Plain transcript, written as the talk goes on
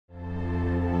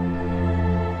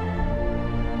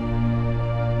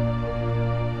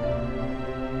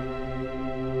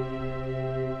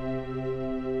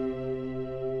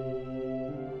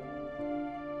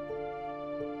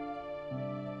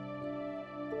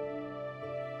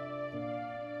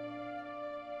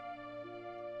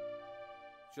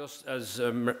Just as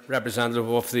representative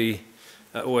of the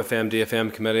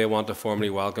OFM-DFM committee, I want to formally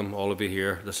welcome all of you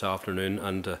here this afternoon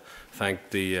and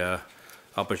thank the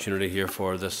opportunity here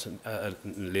for this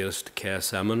latest case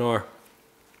seminar.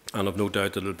 And I've no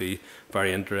doubt that it will be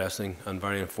very interesting and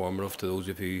very informative to those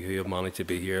of you who have managed to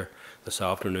be here this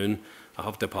afternoon. I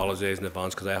have to apologise in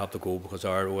advance because I have to go because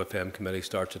our OFM committee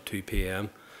starts at 2 p.m.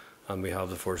 and we have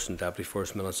the First and Deputy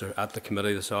First Minister at the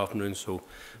committee this afternoon, so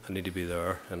I need to be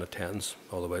there in attendance,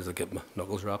 otherwise I'll get my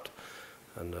knuckles wrapped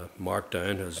and marked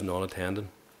down as non-attending.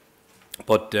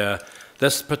 But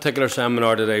this particular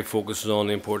seminar today focuses on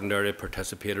the important area of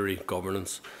participatory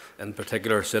governance, in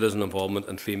particular citizen involvement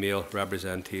and female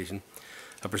representation.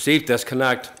 A perceived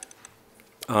disconnect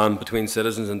between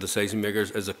citizens and decision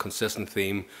makers is a consistent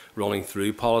theme running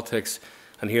through politics.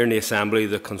 And here in the Assembly,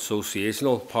 the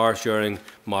consociational power-sharing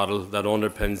model that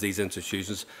underpins these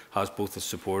institutions has both its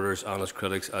supporters and its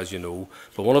critics, as you know.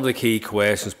 But one of the key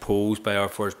questions posed by our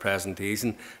first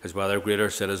presentation is whether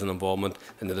greater citizen involvement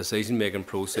in the decision-making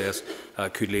process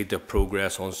could lead to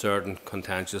progress on certain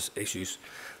contentious issues.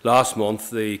 Last month,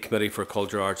 the Committee for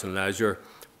Culture, Arts and Leisure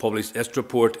published its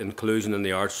report, Inclusion in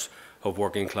the Arts of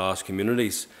Working-Class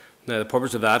Communities. Now, the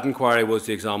purpose of that inquiry was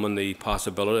to examine the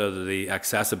possibility of the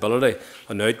accessibility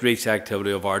and outreach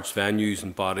activity of arts venues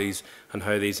and bodies and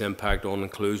how these impact on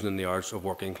inclusion in the arts of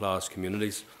working class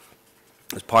communities.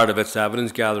 As part of its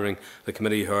evidence gathering, the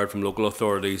committee heard from local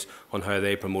authorities on how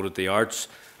they promoted the arts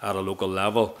at a local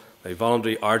level. Now,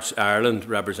 Voluntary Arts Ireland,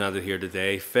 represented here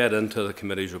today, fed into the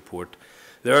committee's report.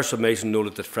 Their submission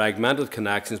noted that fragmented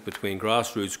connections between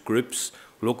grassroots groups,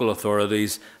 local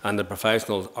authorities and the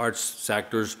professional arts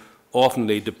sectors often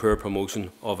lead to poor promotion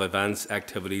of events,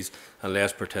 activities and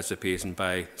less participation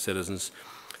by citizens.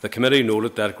 The committee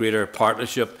noted that greater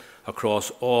partnership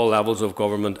across all levels of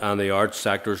government and the arts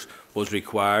sectors was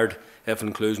required if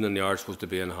inclusion in the arts was to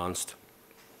be enhanced.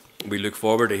 We look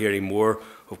forward to hearing more,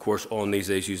 of course, on these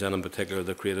issues and in particular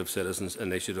the Creative Citizens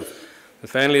Initiative. And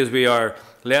finally, as we are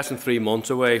less than 3 months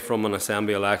away from an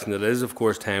Assembly election, it is of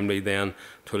course timely then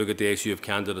to look at the issue of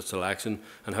candidate selection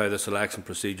and how the selection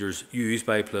procedures used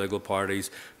by political parties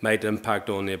might impact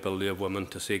on the ability of women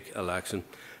to seek election.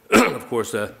 Of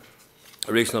course, a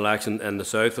recent election in the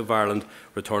south of Ireland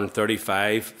returned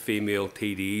 35 female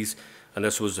TDs, and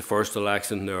this was the first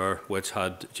election there which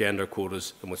had gender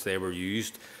quotas in which they were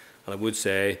used. And I would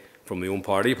say, from my own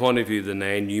party point of view, the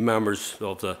 9 new members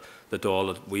of the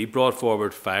Dáil that we brought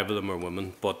forward, 5 of them are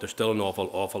women, but there's still an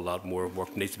awful lot more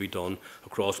work needs to be done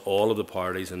across all of the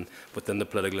parties and within the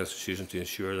political institutions to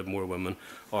ensure that more women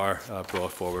are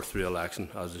brought forward through election,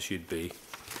 as they should be.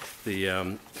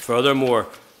 Furthermore,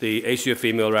 the issue of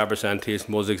female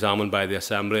representation was examined by the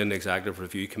Assembly and the Executive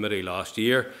Review Committee last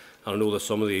year, and I know that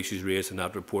some of the issues raised in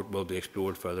that report will be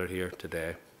explored further here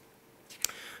today.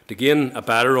 To gain a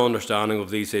better understanding of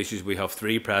these issues, we have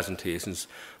 3 presentations.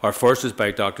 Our first is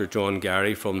by Dr. John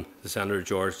Garry from the Senator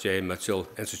George J. Mitchell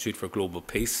Institute for Global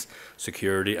Peace,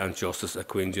 Security and Justice at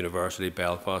Queen's University,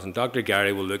 Belfast. And Dr.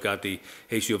 Garry will look at the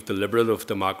issue of deliberative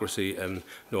democracy in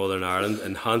Northern Ireland,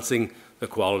 enhancing the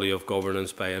quality of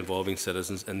governance by involving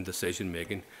citizens in decision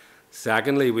making.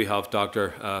 Secondly, we have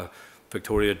Dr.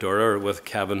 Victoria Durer with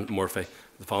Kevin Murphy,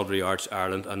 the Voluntary Arts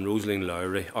Ireland, and Rosaleen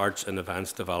Lowry, Arts and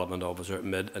Events Development Officer,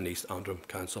 Mid and East Antrim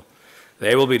Council.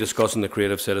 They will be discussing the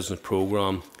Creative Citizens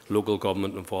Programme, local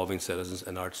government involving citizens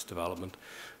in arts development.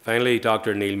 Finally,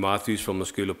 Dr. Neil Matthews from the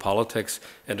School of Politics,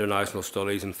 International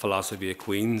Studies and Philosophy at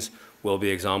Queen's will be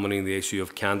examining the issue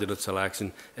of candidate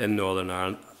selection in Northern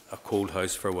Ireland, a cold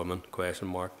house for women, ?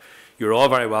 You're all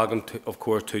very welcome, of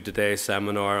course, to today's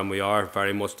seminar, and we are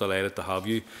very much delighted to have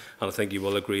you. And I think you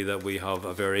will agree that we have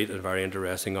a varied and very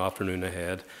interesting afternoon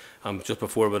ahead. Just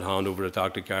before I would hand over to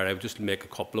Dr. Garry, I would just make a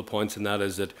couple of points, and that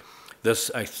is that this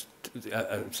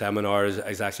seminar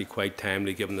is actually quite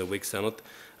timely given the week's in it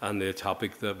and the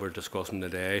topic that we're discussing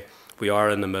today. We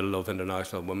are in the middle of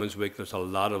International Women's Week. There's a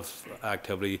lot of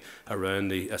activity around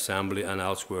the Assembly and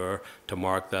elsewhere to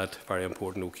mark that very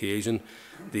important occasion.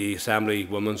 The Assembly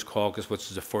Women's Caucus, which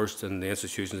is the first in the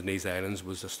institutions in these islands,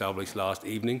 was established last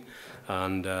evening,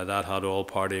 and that had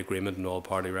all-party agreement and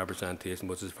all-party representation,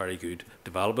 which is a very good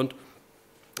development.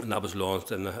 And that was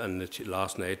launched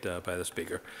last night by the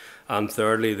Speaker. And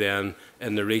thirdly then,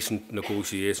 in the recent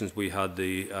negotiations, we had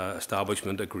the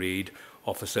establishment agreed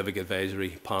of a civic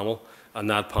advisory panel, and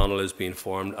that panel is being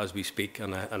formed as we speak,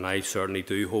 and I certainly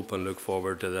do hope and look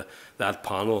forward to that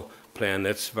panel playing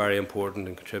its very important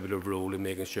and contributive role in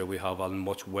making sure we have a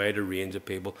much wider range of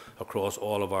people across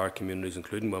all of our communities,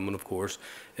 including women, of course,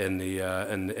 in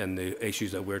the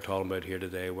issues that we're talking about here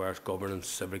today, where it's governance,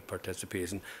 civic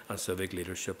participation and civic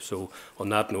leadership. So on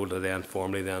that note, I then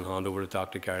formally hand over to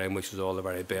Dr. Garry, and wish us all the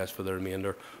very best for the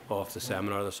remainder of the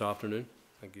seminar this afternoon.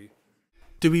 Thank you.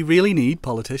 Do we really need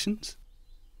politicians?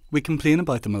 We complain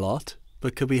about them a lot,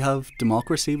 but could we have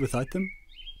democracy without them?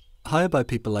 How about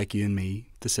people like you and me,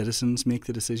 the citizens, make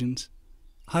the decisions?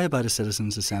 How about a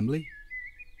citizens' assembly?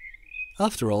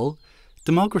 After all,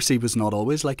 democracy was not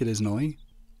always like it is now.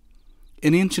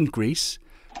 In ancient Greece,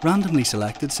 randomly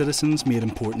selected citizens made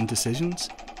important decisions,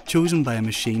 chosen by a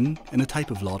machine in a type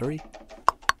of lottery.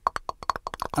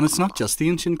 And it's not just the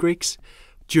ancient Greeks.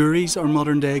 Juries are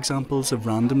modern-day examples of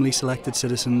randomly selected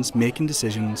citizens making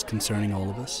decisions concerning all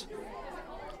of us.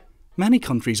 Many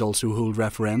countries also hold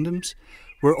referendums,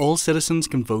 where all citizens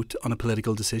can vote on a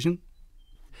political decision.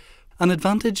 An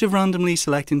advantage of randomly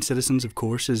selecting citizens, of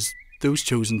course, is those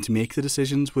chosen to make the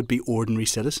decisions would be ordinary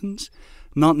citizens,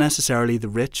 not necessarily the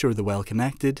rich or the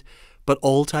well-connected, but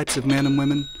all types of men and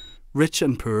women, rich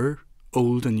and poor,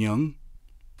 old and young.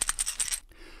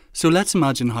 So let's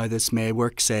imagine how this may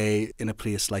work, say, in a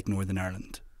place like Northern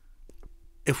Ireland.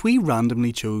 If we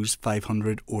randomly chose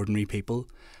 500 ordinary people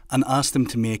and asked them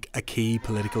to make a key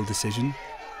political decision,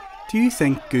 do you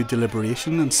think good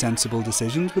deliberation and sensible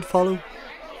decisions would follow?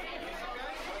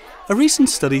 A recent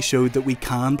study showed that we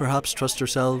can perhaps trust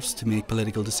ourselves to make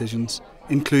political decisions,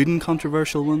 including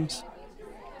controversial ones.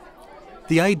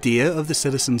 The idea of the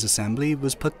Citizens' Assembly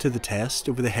was put to the test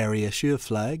over the hairy issue of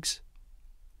flags.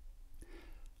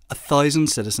 1,000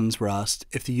 citizens were asked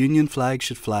if the Union flag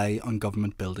should fly on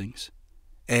government buildings.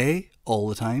 A, all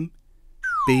the time,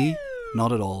 B,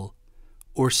 not at all,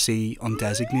 or C, on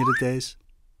designated days.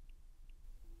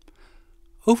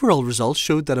 Overall results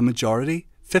showed that a majority,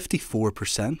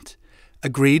 54%,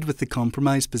 agreed with the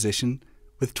compromise position,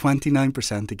 with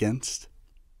 29% against.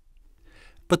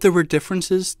 But there were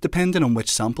differences depending on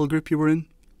which sample group you were in.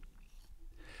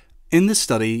 In the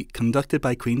study conducted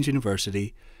by Queen's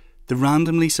University, the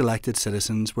randomly selected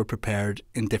citizens were prepared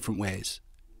in different ways.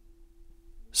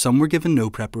 Some were given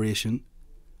no preparation,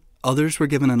 others were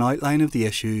given an outline of the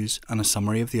issues and a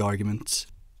summary of the arguments,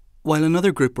 while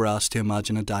another group were asked to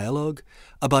imagine a dialogue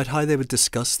about how they would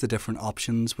discuss the different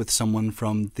options with someone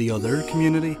from the other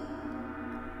community.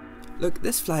 Look,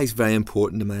 this flag's very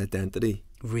important to my identity.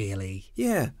 Really?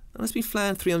 Yeah, and it's been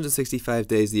flying 365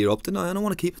 days a year up to now, and I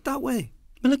want to keep it that way.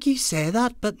 Well, look, you say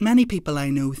that, but many people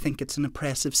I know think it's an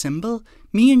oppressive symbol,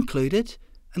 me included,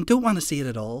 and don't want to see it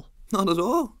at all. Not at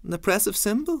all. An oppressive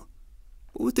symbol.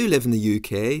 Well, we do live in the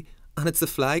UK, and it's the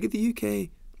flag of the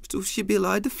UK, so we should be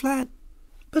allowed to fly it.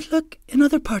 But look, in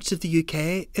other parts of the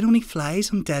UK, it only flies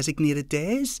on designated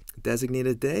days.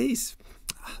 Designated days?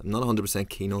 I'm not 100%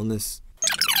 keen on this.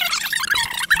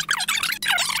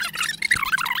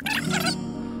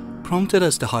 Prompted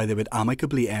as to how they would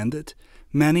amicably end it,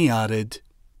 many added,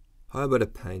 How about a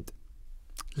pint?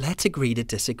 let's agree to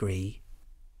disagree.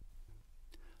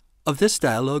 Of this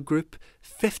dialogue group,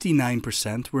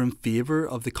 59% were in favour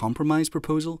of the compromise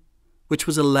proposal, which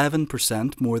was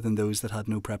 11% more than those that had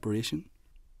no preparation.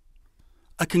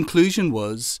 A conclusion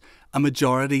was a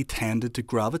majority tended to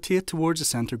gravitate towards a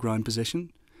centre ground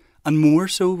position, and more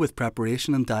so with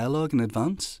preparation and dialogue in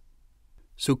advance.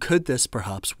 So could this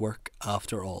perhaps work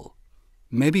after all?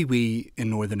 Maybe we in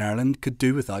Northern Ireland could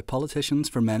do without politicians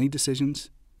for many decisions.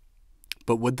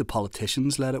 But would the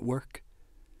politicians let it work?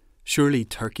 Surely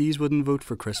turkeys wouldn't vote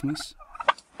for Christmas.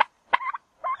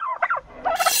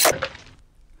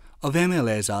 Of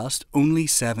MLAs asked, only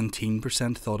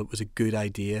 17% thought it was a good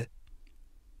idea.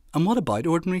 And what about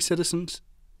ordinary citizens?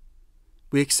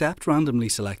 We accept randomly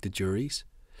selected juries.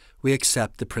 We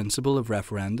accept the principle of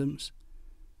referendums.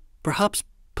 Perhaps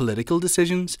political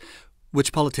decisions,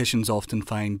 which politicians often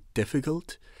find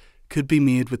difficult, could be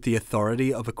made with the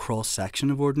authority of a cross-section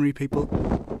of ordinary people.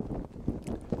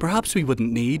 Perhaps we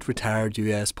wouldn't need retired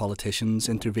US politicians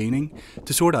intervening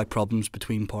to sort out problems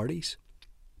between parties.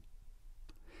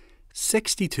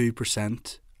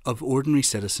 62% of ordinary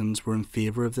citizens were in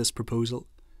favour of this proposal.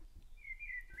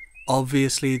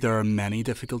 Obviously, there are many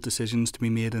difficult decisions to be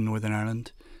made in Northern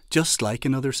Ireland, just like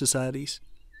in other societies.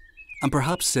 And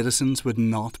perhaps citizens would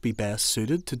not be best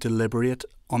suited to deliberate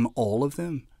on all of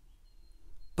them.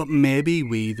 But maybe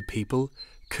we, the people,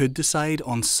 could decide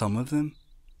on some of them.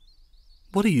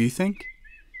 What do you think?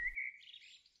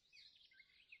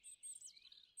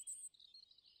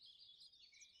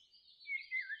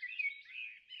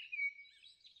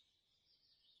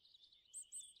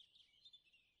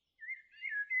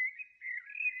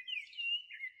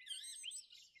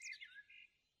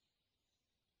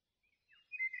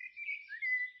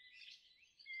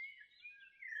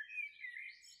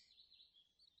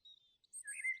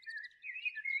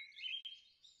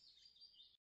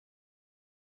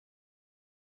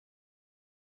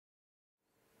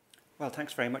 Well,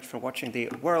 thanks very much for watching the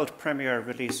world premiere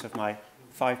release of my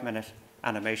 5-minute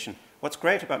animation. What's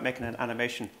great about making an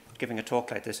animation, giving a talk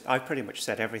like this, I've pretty much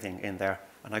said everything in there,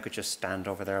 and I could just stand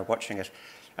over there watching it.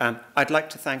 I'd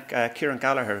like to thank Kieran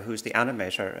Gallagher, who's the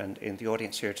animator and in the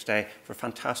audience here today, for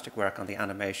fantastic work on the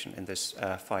animation in this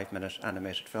 5-minute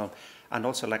animated film. And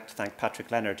also like to thank Patrick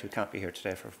Leonard, who can't be here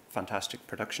today, for fantastic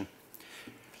production.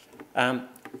 I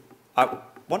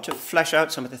want to flesh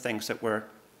out some of the things that were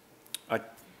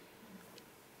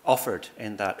offered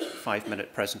in that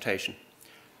 5-minute presentation.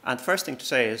 And the first thing to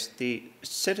say is the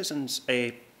Citizens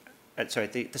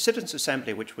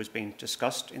Assembly, which was being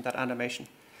discussed in that animation,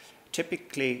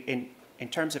 typically in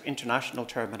terms of international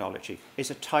terminology, is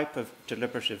a type of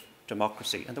deliberative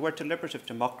democracy. And the word deliberative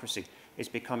democracy is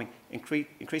becoming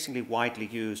increasingly widely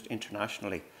used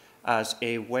internationally as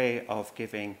a way of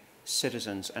giving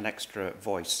citizens an extra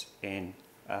voice in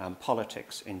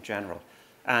politics in general.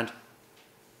 And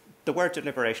the word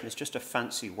deliberation is just a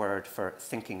fancy word for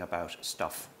thinking about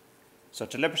stuff. So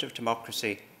deliberative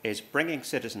democracy is bringing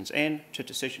citizens in to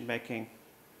decision-making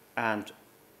and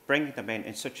bringing them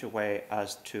in such a way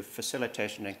as to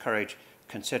facilitate and encourage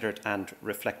considered and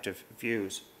reflective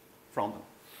views from them.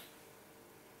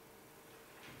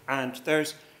 And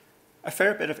there's a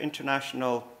fair bit of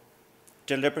international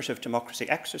deliberative democracy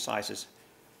exercises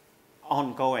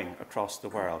ongoing across the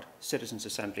world. Citizens'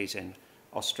 assemblies in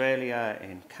Australia,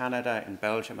 in Canada, in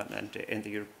Belgium, and in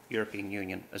the European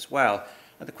Union as well.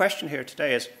 And the question here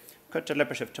today is, could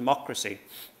deliberative democracy,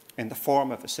 in the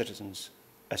form of a citizens'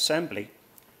 assembly,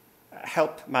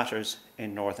 help matters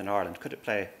in Northern Ireland? Could it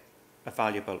play a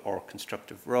valuable or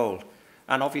constructive role?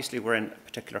 And obviously we're in a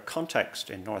particular context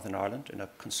in Northern Ireland, in a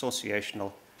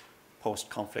consociational,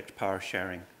 post-conflict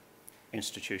power-sharing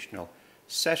institutional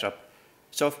setup.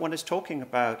 So if one is talking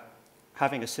about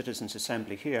having a citizens'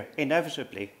 assembly here,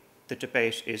 inevitably the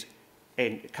debate is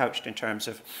couched in terms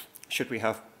of should we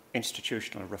have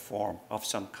institutional reform of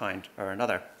some kind or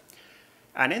another.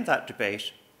 And in that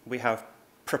debate, we have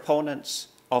proponents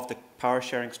of the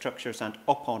power-sharing structures and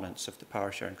opponents of the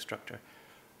power-sharing structure.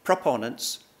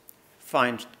 Proponents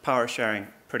find power-sharing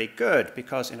pretty good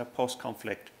because in a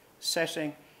post-conflict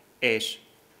setting, it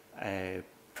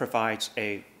provides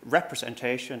a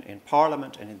representation in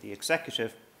Parliament and in the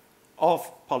executive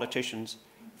of politicians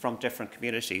from different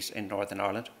communities in Northern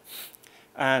Ireland.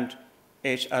 And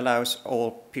it allows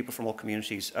all people from all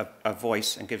communities a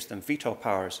voice and gives them veto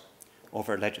powers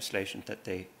over legislation that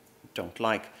they don't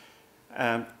like.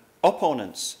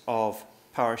 Opponents of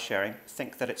power sharing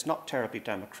think that it's not terribly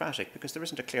democratic because there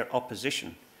isn't a clear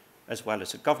opposition as well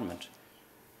as a government.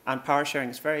 And power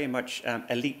sharing is very much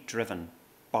elite-driven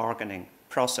bargaining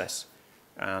process.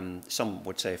 Some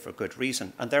would say for good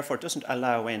reason, and therefore doesn't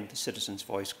allow in the citizens'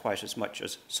 voice quite as much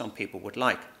as some people would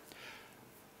like.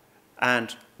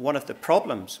 And one of the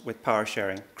problems with power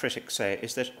sharing, critics say,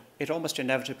 is that it almost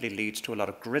inevitably leads to a lot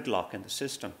of gridlock in the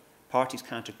system. Parties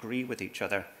can't agree with each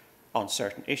other on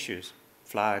certain issues,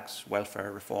 flags,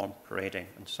 welfare reform, parading,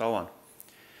 and so on.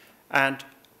 And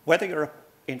whether you're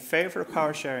in favour of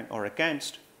power sharing or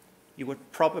against, you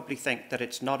would probably think that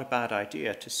it's not a bad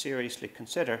idea to seriously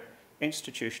consider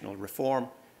institutional reform,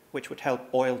 which would help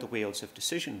oil the wheels of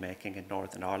decision-making in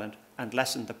Northern Ireland and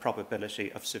lessen the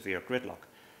probability of severe gridlock.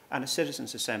 And a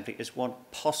citizens' assembly is one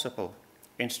possible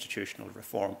institutional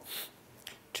reform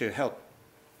to help.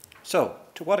 So,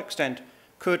 to what extent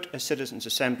could a citizens'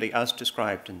 assembly, as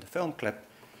described in the film clip,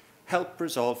 help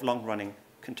resolve long-running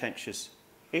contentious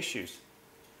issues?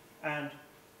 And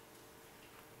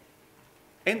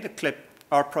in the clip,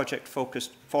 our project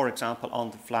focused, for example,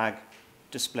 on the flag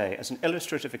display as an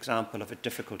illustrative example of a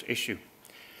difficult issue.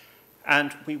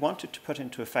 And we wanted to put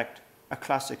into effect a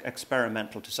classic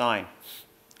experimental design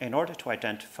in order to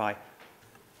identify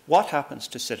what happens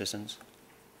to citizens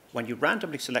when you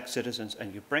randomly select citizens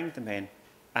and you bring them in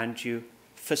and you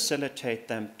facilitate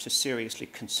them to seriously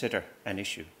consider an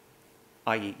issue,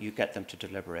 i.e. you get them to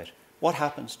deliberate. What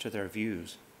happens to their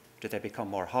views? Do they become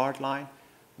more hardline,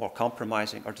 more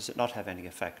compromising, or does it not have any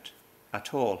effect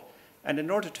at all? And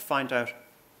in order to find out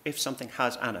if something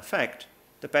has an effect,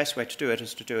 the best way to do it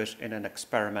is to do it in an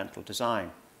experimental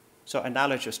design. So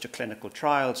analogous to clinical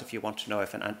trials, if you want to know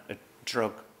if a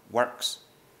drug works,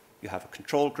 you have a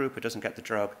control group who doesn't get the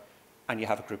drug, and you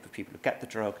have a group of people who get the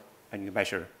drug, and you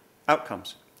measure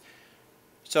outcomes.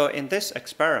 So in this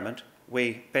experiment,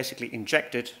 we basically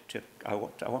injected, I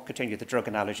won't continue the drug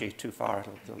analogy too far,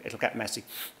 it'll get messy.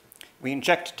 We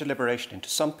inject deliberation into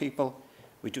some people,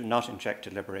 we do not inject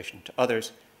deliberation to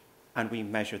others, and we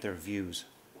measure their views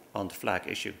on the flag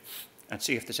issue and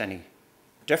see if there's any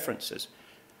differences.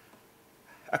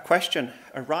 a question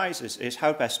arises is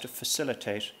how best to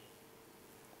facilitate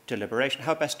deliberation,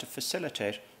 how best to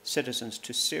facilitate citizens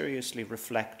to seriously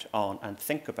reflect on and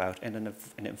think about in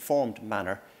an informed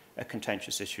manner a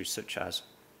contentious issue such as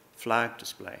flag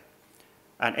display.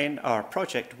 And in our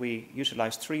project, we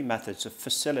utilised 3 methods of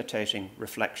facilitating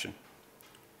reflection.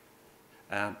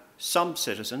 Some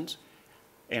citizens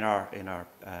in our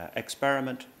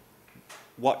experiment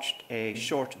watched a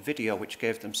short video which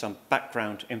gave them some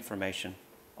background information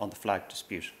on the flag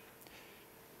dispute.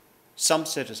 Some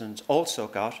citizens also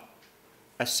got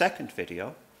a second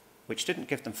video which didn't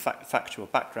give them factual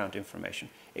background information.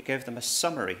 It gave them a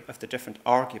summary of the different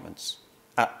arguments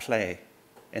at play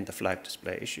in the flag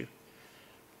display issue.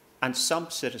 And some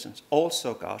citizens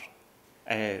also got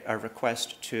a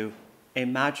request to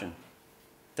imagine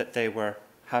that they were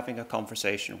having a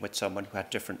conversation with someone who had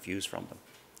different views from them.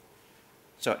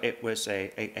 So it was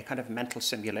a kind of mental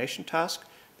simulation task.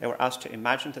 They were asked to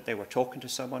imagine that they were talking to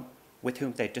someone with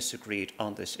whom they disagreed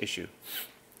on this issue,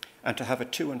 and to have a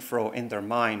to and fro in their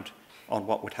mind on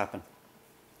what would happen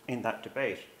in that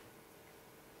debate.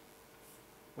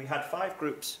 We had 5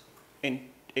 groups in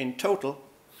total,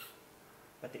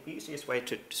 but the easiest way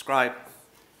to describe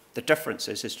the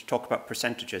differences is to talk about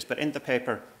percentages. But in the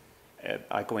paper,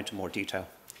 I go into more detail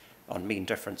on mean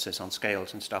differences, on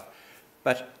scales and stuff.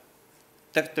 But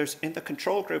there's in the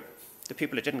control group, the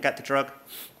people who didn't get the drug,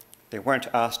 they weren't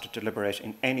asked to deliberate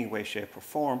in any way, shape, or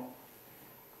form.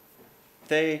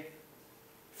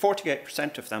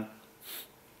 48% of them,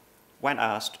 when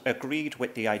asked, agreed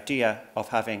with the idea of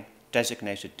having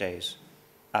designated days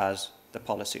as the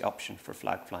policy option for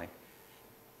flag flying,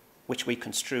 which we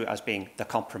construe as being the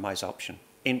compromise option,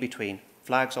 in between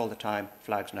flags all the time,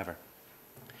 flags never.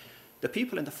 The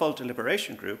people in the full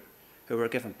deliberation group who were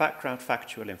given background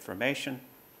factual information,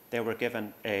 they were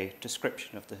given a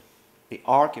description of the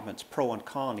arguments pro and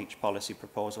con each policy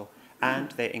proposal,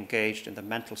 and they engaged in the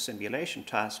mental simulation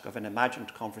task of an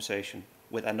imagined conversation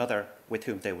with another with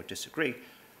whom they would disagree.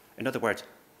 In other words,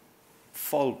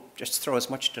 just throw as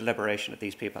much deliberation at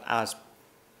these people as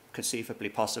conceivably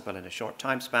possible in a short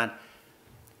time span.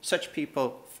 Such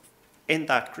people in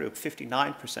that group,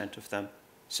 59% of them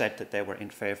said that they were in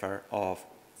favour of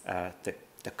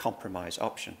the compromise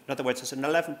option. In other words, there's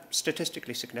an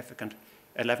statistically significant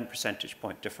 11 percentage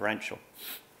point differential.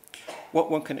 What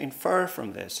one can infer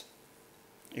from this,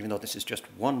 even though this is just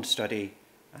one study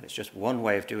and it's just one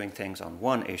way of doing things on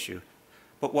one issue,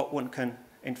 but what one can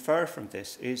infer from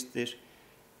this is that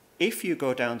if you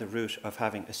go down the route of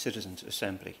having a citizens'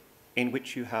 assembly in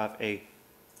which you have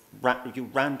you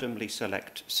randomly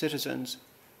select citizens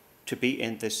to be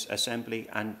in this assembly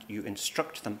and you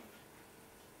instruct them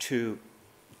to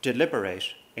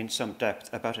deliberate in some depth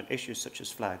about an issue such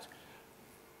as flags,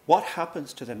 what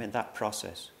happens to them in that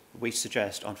process, we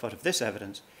suggest on foot of this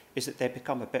evidence, is that they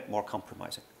become a bit more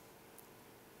compromising.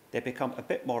 They become a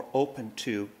bit more open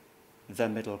to the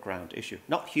middle ground issue.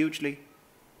 Not hugely,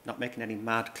 not making any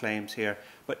mad claims here,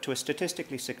 but to a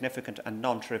statistically significant and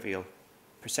non-trivial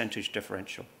percentage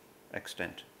differential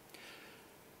extent.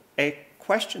 A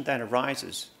question then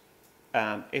arises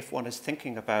if one is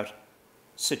thinking about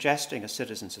suggesting a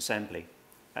citizens' assembly,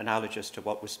 analogous to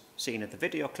what was seen in the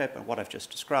video clip and what I've just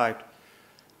described.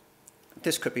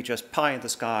 This could be just pie in the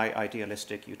sky,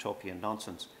 idealistic, utopian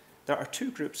nonsense. There are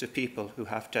 2 groups of people who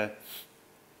have to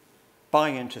buy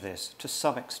into this to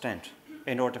some extent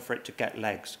in order for it to get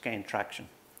legs, gain traction.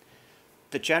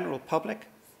 The general public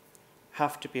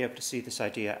have to be able to see this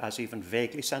idea as even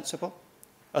vaguely sensible.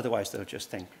 Otherwise, they'll just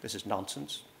think this is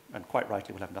nonsense, and quite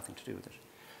rightly will have nothing to do with it.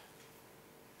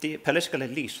 The political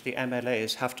elite, the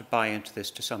MLAs, have to buy into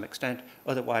this to some extent.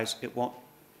 Otherwise, it won't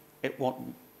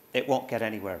get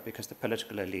anywhere, because the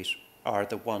political elite are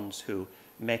the ones who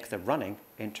make the running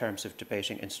in terms of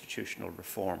debating institutional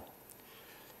reform.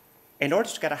 In order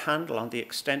to get a handle on the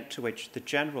extent to which the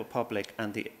general public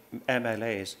and the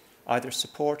MLAs either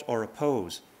support or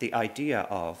oppose the idea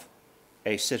of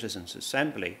a citizens'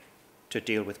 assembly to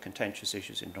deal with contentious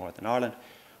issues in Northern Ireland,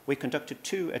 we conducted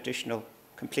 2 additional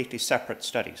completely separate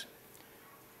studies.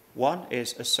 One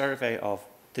is a survey of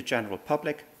the general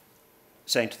public,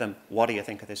 saying to them, what do you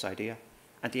think of this idea?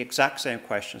 And the exact same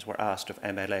questions were asked of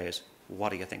MLAs, what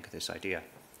do you think of this idea?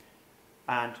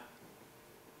 And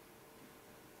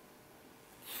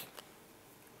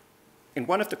in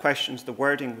one of the questions, the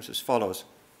wording was as follows.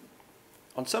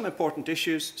 On some important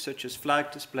issues, such as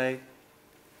flag display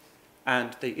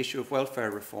and the issue of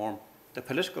welfare reform, the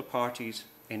political parties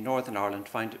in Northern Ireland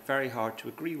find it very hard to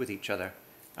agree with each other,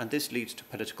 and this leads to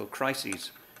political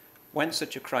crises. When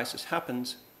such a crisis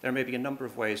happens, there may be a number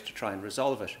of ways to try and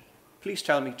resolve it. Please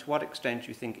tell me to what extent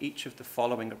you think each of the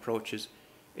following approaches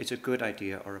is a good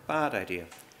idea or a bad idea.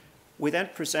 We then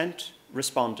present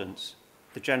respondents,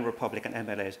 the general public and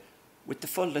MLAs, with the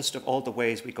full list of all the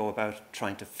ways we go about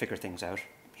trying to figure things out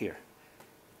here.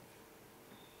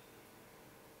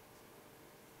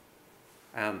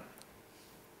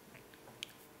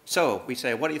 So we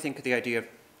say, what do you think of the idea of,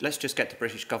 let's just get the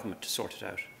British government to sort it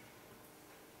out?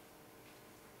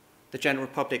 The general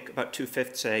public, about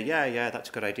 2/5 say, yeah, that's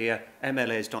a good idea.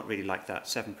 MLAs don't really like that,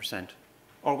 7%.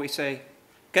 Or we say,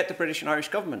 get the British and Irish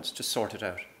governments to sort it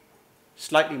out.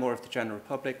 Slightly more of the general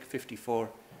public, 54,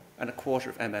 and a quarter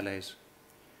of MLAs.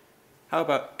 How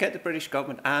about get the British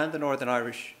government and the Northern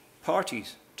Irish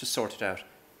parties to sort it out?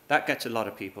 That gets a lot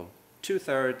of people,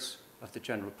 2/3 of the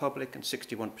general public and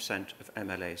 61% of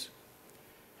MLAs.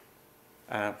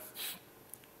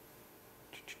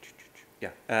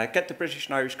 Get the British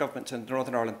and Irish governments and the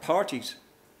Northern Ireland parties,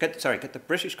 get the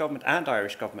British government and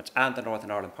Irish governments and the Northern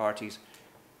Ireland parties.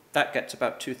 That gets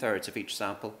about 2/3 of each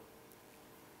sample.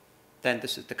 Then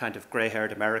this is the kind of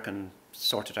grey-haired American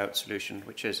sorted out solution,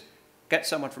 which is get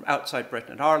someone from outside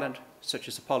Britain and Ireland, such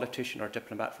as a politician or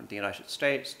diplomat from the United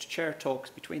States, to chair talks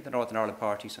between the Northern Ireland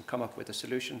parties and come up with a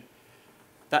solution.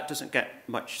 That doesn't get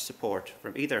much support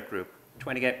from either group.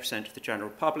 28% of the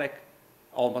general public,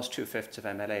 almost 2/5 of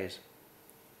MLAs.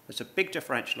 There's a big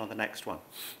differential on the next one,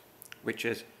 which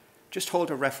is just hold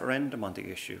a referendum on the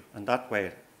issue, and that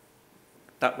way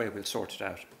we'll sort it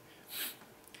out.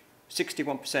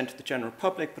 61% of the general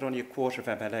public, but only a quarter of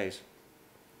MLAs.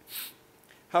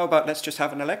 How about let's just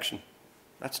have an election?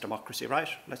 That's democracy, right?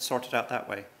 Let's sort it out that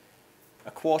way.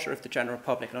 A quarter of the general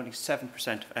public and only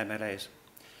 7% of MLAs.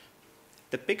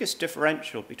 The biggest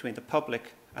differential between the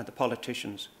public and the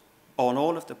politicians on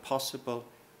all of the possible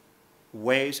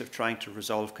ways of trying to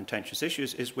resolve contentious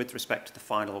issues is with respect to the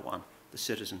final one, the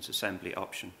citizens' assembly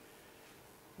option,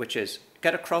 which is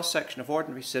get a cross-section of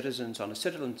ordinary citizens on a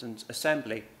citizens'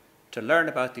 assembly to learn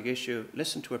about the issue,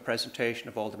 listen to a presentation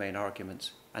of all the main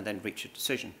arguments, and then reach a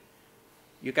decision.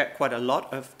 You get quite a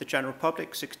lot of the general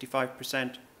public,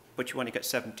 65%, but you only get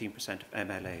 17% of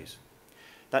MLAs.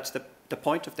 That's the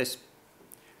point of this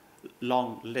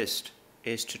long list,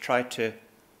 is to try to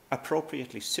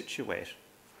appropriately situate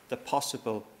the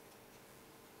possible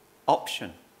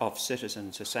option of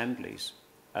citizens' assemblies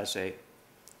as a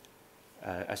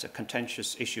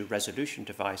contentious issue resolution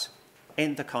device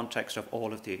in the context of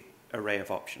all of the array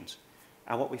of options.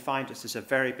 And what we find is there's a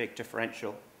very big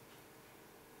differential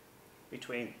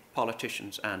between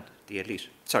politicians and the elite.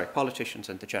 Sorry, politicians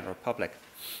and the general public.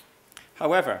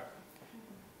 However,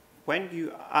 when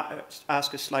you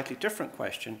ask a slightly different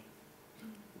question,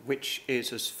 which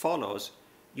is as follows,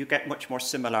 you get much more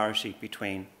similarity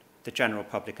between the general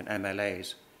public and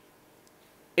MLAs.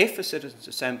 If a citizens'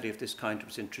 assembly of this kind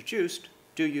was introduced,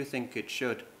 do you think it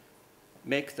should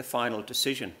make the final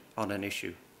decision on an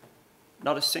issue?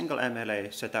 Not a single MLA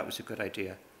said that was a good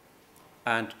idea,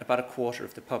 and about a quarter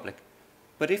of the public.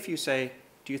 But if you say,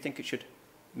 do you think it should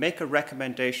make a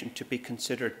recommendation to be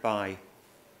considered by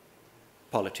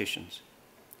politicians?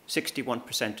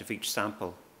 61% of each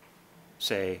sample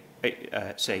say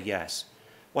yes.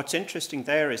 What's interesting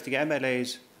there is the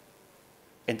MLAs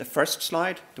in the first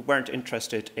slide, they weren't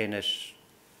interested in it.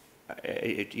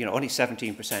 Only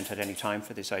 17% had any time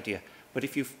for this idea. But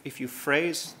if you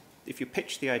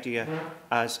pitch the idea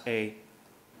as a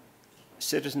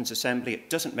citizens' assembly, it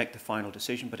doesn't make the final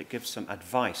decision, but it gives some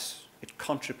advice. It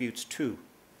contributes to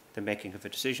the making of a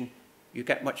decision. You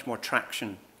get much more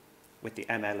traction with the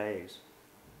MLAs.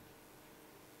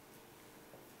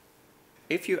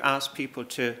 If you ask people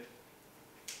to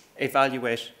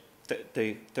evaluate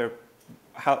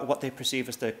what they perceive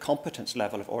as the competence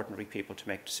level of ordinary people to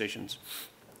make decisions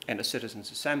in a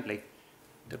citizens' assembly,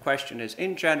 the question is,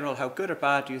 in general, how good or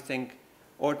bad do you think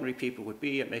ordinary people would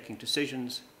be at making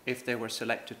decisions if they were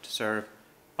selected to serve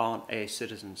on a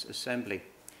citizens' assembly?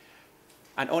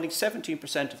 And only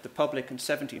 17% of the public and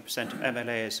 17% of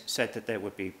MLAs said that they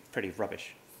would be pretty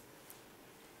rubbish,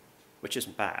 which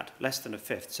isn't bad. Less than a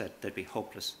fifth said they'd be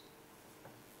hopeless.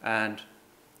 And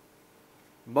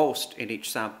most in each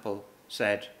sample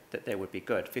said that they would be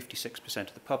good, 56%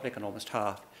 of the public and almost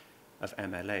half of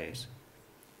MLAs.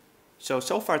 So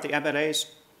far the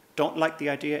MLAs don't like the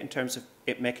idea in terms of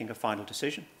it making a final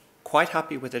decision, quite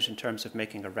happy with it in terms of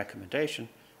making a recommendation,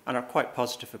 and are quite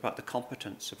positive about the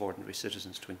competence of ordinary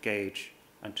citizens to engage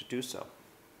and to do so.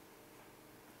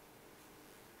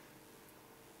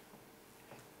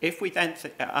 If we then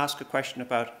ask a question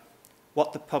about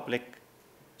what the public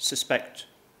suspect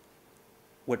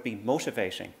would be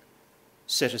motivating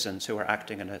citizens who are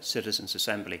acting in a citizens'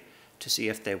 assembly to see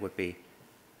if they would be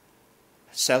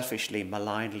selfishly,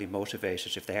 malignly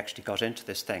motivated if they actually got into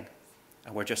this thing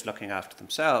and were just looking after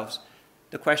themselves.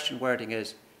 The question wording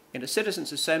is, in a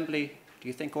citizens' assembly, do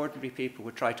you think ordinary people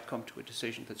would try to come to a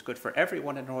decision that's good for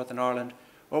everyone in Northern Ireland,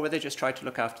 or would they just try to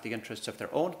look after the interests of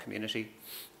their own community,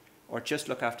 or just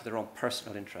look after their own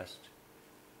personal interest?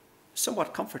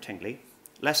 Somewhat comfortingly,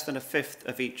 less than a fifth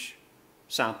of each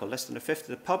sample, less than a fifth of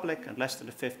the public and less than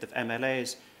a fifth of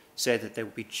MLAs say that they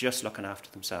would be just looking after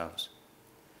themselves.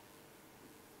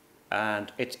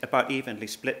 And it's about evenly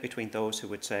split between those who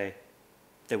would say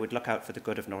they would look out for the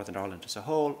good of Northern Ireland as a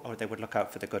whole, or they would look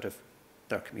out for the good of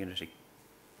their community.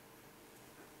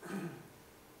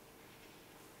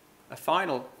 A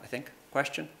final, I think,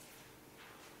 question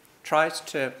tries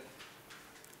to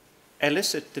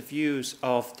elicit the views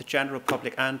of the general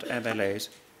public and MLAs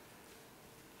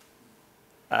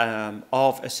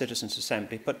of a citizens'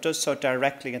 assembly, but does so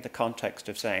directly in the context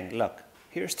of saying, look,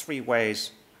 here's 3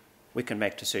 ways we can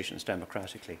make decisions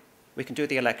democratically. We can do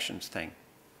the elections thing,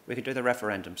 we could do the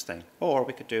referendums thing, or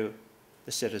we could do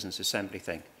the citizens' assembly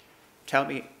thing. Tell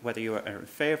me whether you are in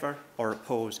favour or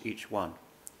oppose each one.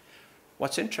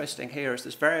 What's interesting here is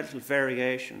there's very little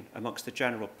variation amongst the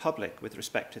general public with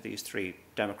respect to these 3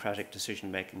 democratic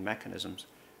decision-making mechanisms.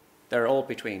 They're all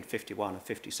between 51 and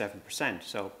 57%,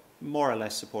 so more or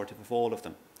less supportive of all of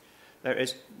them. There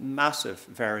is massive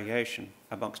variation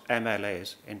amongst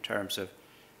MLAs in terms of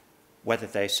whether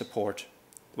they support,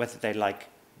 whether they like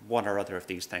one or other of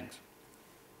these things.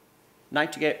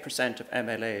 98% of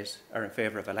MLAs are in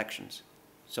favour of elections.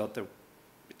 So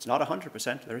it's not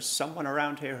 100%. There is someone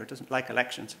around here who doesn't like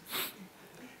elections.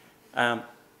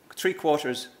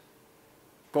 3/4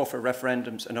 go for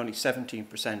referendums and only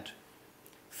 17%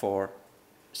 for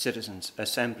citizens'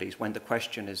 assemblies when the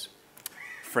question is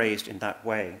phrased in that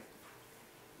way.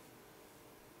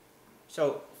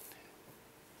 So,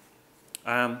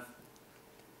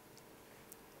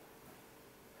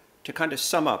 to kind of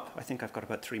sum up, I think I've got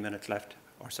about 3 minutes left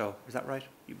or so. Is that right?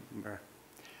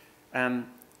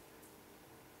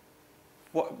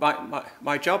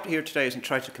 My job here today isn't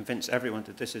try to convince everyone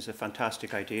that this is a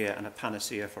fantastic idea and a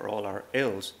panacea for all our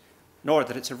ills, nor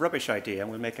that it's a rubbish idea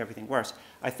and will make everything worse.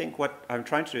 I think what I'm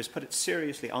trying to do is put it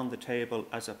seriously on the table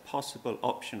as a possible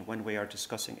option when we are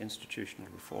discussing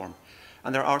institutional reform.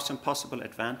 And there are some possible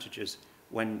advantages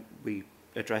when we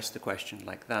address the question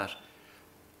like that.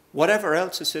 Whatever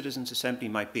else a citizens' assembly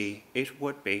might be, it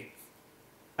would be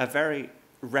a very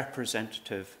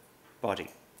representative body.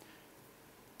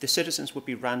 The citizens would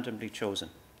be randomly chosen.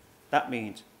 That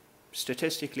means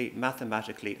statistically,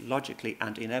 mathematically, logically,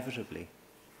 and inevitably,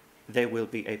 they will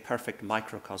be a perfect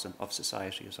microcosm of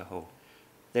society as a whole.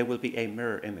 They will be a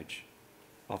mirror image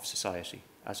of society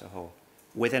as a whole,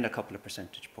 within a couple of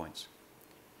percentage points.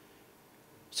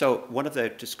 So one of the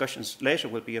discussions later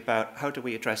will be about how do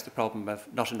we address the problem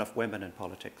of not enough women in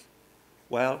politics?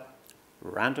 Well,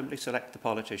 randomly select the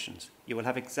politicians. You will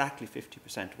have exactly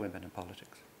 50% women in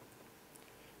politics.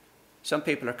 Some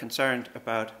people are concerned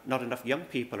about not enough young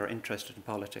people are interested in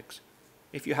politics.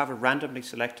 If you have a randomly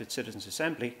selected citizens'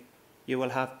 assembly, you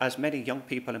will have as many young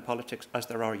people in politics as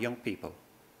there are young people,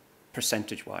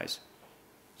 percentage-wise.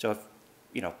 So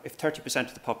if 30%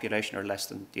 of the population are less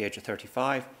than the age of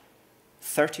 35,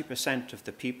 30% of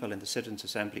the people in the citizens'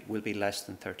 assembly will be less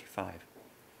than 35.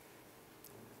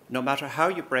 No matter how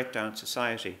you break down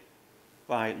society,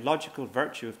 by logical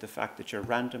virtue of the fact that you're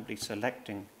randomly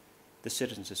selecting the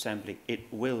citizens' assembly,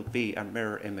 it will be a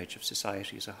mirror image of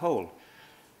society as a whole.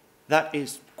 That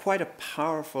is quite a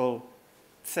powerful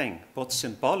thing, both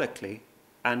symbolically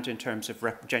and in terms of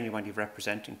genuinely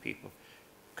representing people.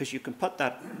 Because you can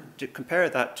compare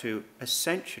that to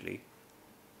essentially,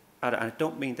 and I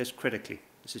don't mean this critically,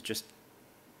 this is just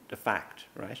a fact,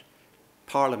 right?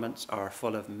 Parliaments are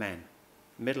full of men,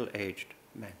 middle-aged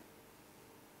men,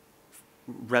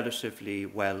 relatively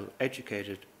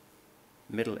well-educated,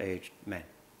 middle-aged men.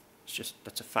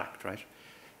 That's a fact, right?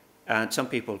 And some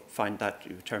people find that,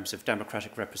 in terms of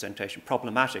democratic representation,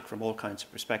 problematic from all kinds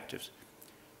of perspectives.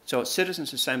 So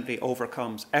citizens' assembly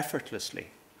overcomes effortlessly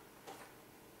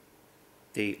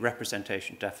the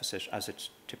representation deficit as it's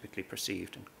typically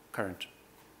perceived in current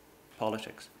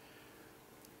politics.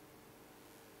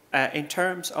 In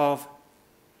terms of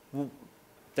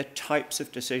the types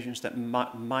of decisions that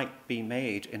might be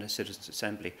made in a citizens'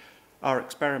 assembly, our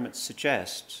experiments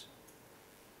suggest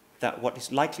that what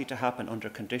is likely to happen under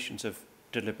conditions of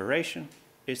deliberation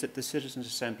is that the citizens'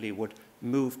 assembly would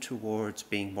move towards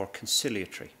being more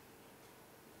conciliatory,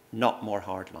 not more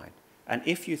hardline. And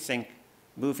if you think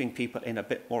moving people in a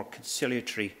bit more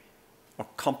conciliatory or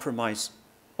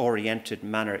compromise-oriented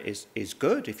manner is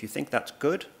good, if you think that's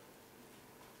good,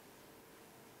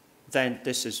 then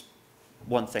this is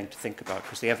one thing to think about,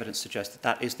 because the evidence suggests that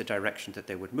that is the direction that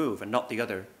they would move and not the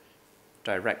other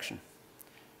direction.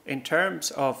 In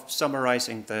terms of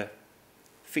summarising the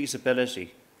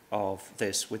feasibility of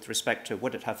this with respect to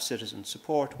would it have citizen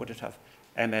support, would it have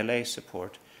MLA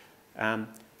support,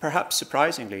 perhaps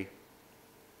surprisingly,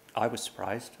 I was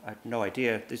surprised. I had no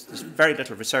idea. There's very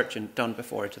little research done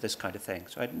before into this kind of thing,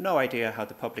 so I had no idea how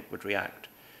the public would react.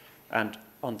 And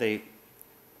on the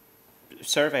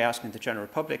survey asking the general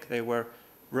public, they were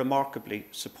remarkably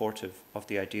supportive of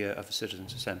the idea of a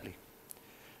citizens' assembly.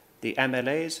 The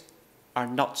MLAs are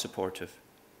not supportive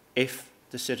if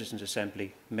the citizens'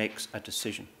 assembly makes a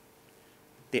decision.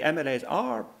 The MLAs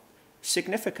are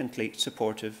significantly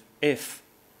supportive if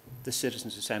the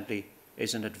citizens' assembly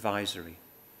is an advisory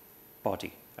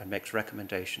body and makes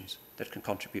recommendations that can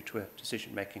contribute to a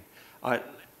decision making. I'll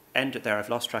end it there. I've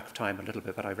lost track of time a little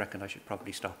bit, but I reckon I should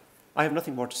probably stop. I have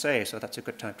nothing more to say, so that's a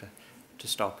good time to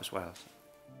stop as well.